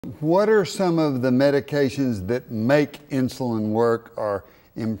What are some of the medications that make insulin work or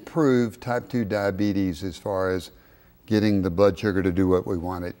improve type 2 diabetes as far as getting the blood sugar to do what we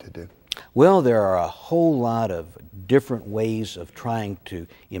want it to do? Well, there are a whole lot of different ways of trying to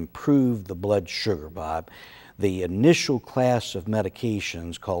improve the blood sugar, Bob. The initial class of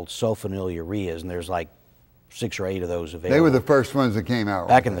medications called sulfonylureas, and there's like 6 or 8 of those available. They were the first ones that came out.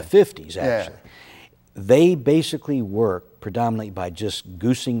 Back in the 50s, actually. Yeah. They basically work predominantly by just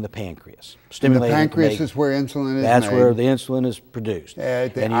goosing the pancreas. And the pancreas is where insulin is That's made. where the insulin is produced.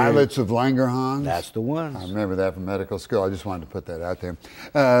 The islets of Langerhans. That's the one. I remember that from medical school. I just wanted to put that out there.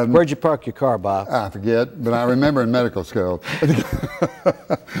 Where'd you park your car, Bob? I forget, but I remember in medical school.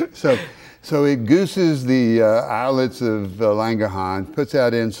 So it gooses the islets of Langerhans, puts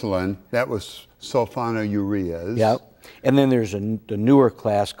out insulin. That was sulfonylureas. Yep. And then there's a newer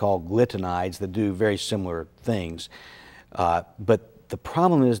class called glutamides that do very similar things. But the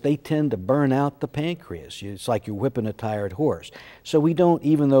problem is they tend to burn out the pancreas. It's like you're whipping a tired horse. So we don't,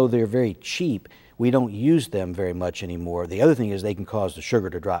 even though they're very cheap, we don't use them very much anymore. The other thing is they can cause the sugar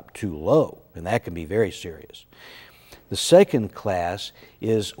to drop too low, and that can be very serious. The second class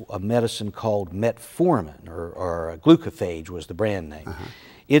is a medicine called metformin, or glucophage was the brand name.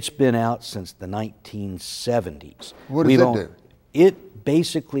 It's been out since the 1970s. What does it do? It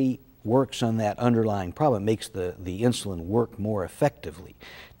basically works on that underlying problem. It makes the insulin work more effectively,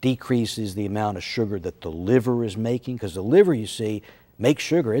 decreases the amount of sugar that the liver is making, because the liver, you see, makes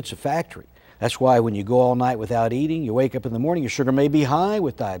sugar. It's a factory. That's why when you go all night without eating, you wake up in the morning, your sugar may be high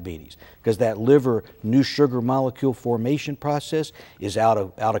with diabetes, because that liver new sugar molecule formation process is out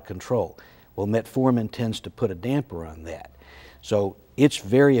of control. Well, metformin tends to put a damper on that. So it's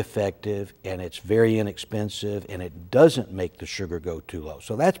very effective, and it's very inexpensive, and it doesn't make the sugar go too low.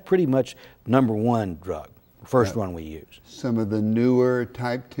 So that's pretty much #1 drug, first one we use. Some of the newer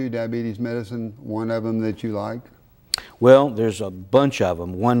type 2 diabetes medicine, one of them that you like? Well, there's a bunch of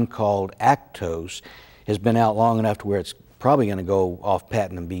them. One called Actos has been out long enough to where it's probably going to go off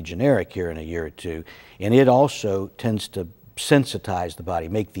patent and be generic here in a year or two. And it also tends to sensitize the body,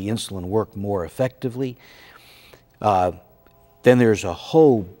 make the insulin work more effectively. Then there's a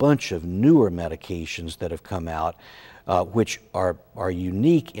whole bunch of newer medications that have come out which are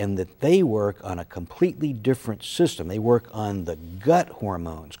unique in that they work on a completely different system. They work on the gut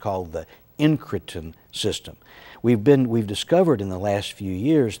hormones called the incretin system. We've discovered in the last few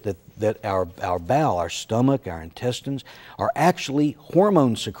years that our bowel, our stomach, our intestines are actually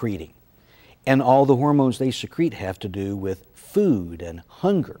hormone secreting. And all the hormones they secrete have to do with food and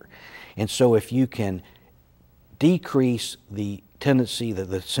hunger. And so if you can decrease the tendency,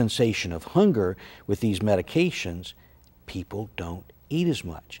 the sensation of hunger with these medications, people don't eat as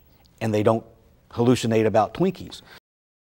much, and they don't hallucinate about Twinkies.